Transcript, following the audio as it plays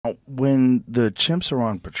When the chimps are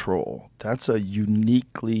on patrol, that's a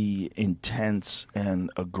uniquely intense and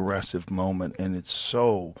aggressive moment, and it's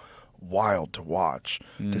so wild to watch.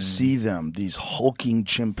 To see them, these hulking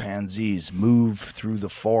chimpanzees, move through the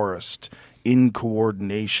forest in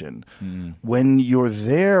coordination. When you're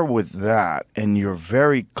there with that and you're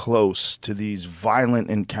very close to these violent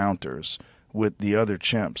encounters with the other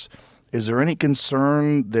chimps, is there any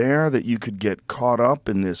concern there that you could get caught up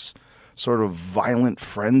in this sort of violent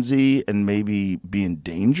frenzy and maybe be in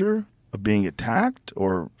danger of being attacked?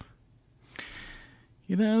 Or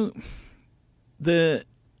You know, there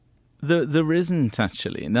isn't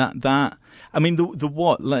actually, and that I mean the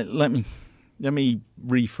what. Let me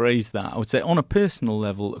rephrase that. I would say on a personal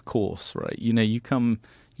level, of course, right? You know,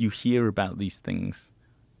 you hear about these things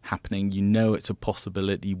happening. You know, it's a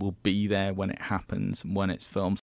possibility. Will be there when it happens and when it's filmed.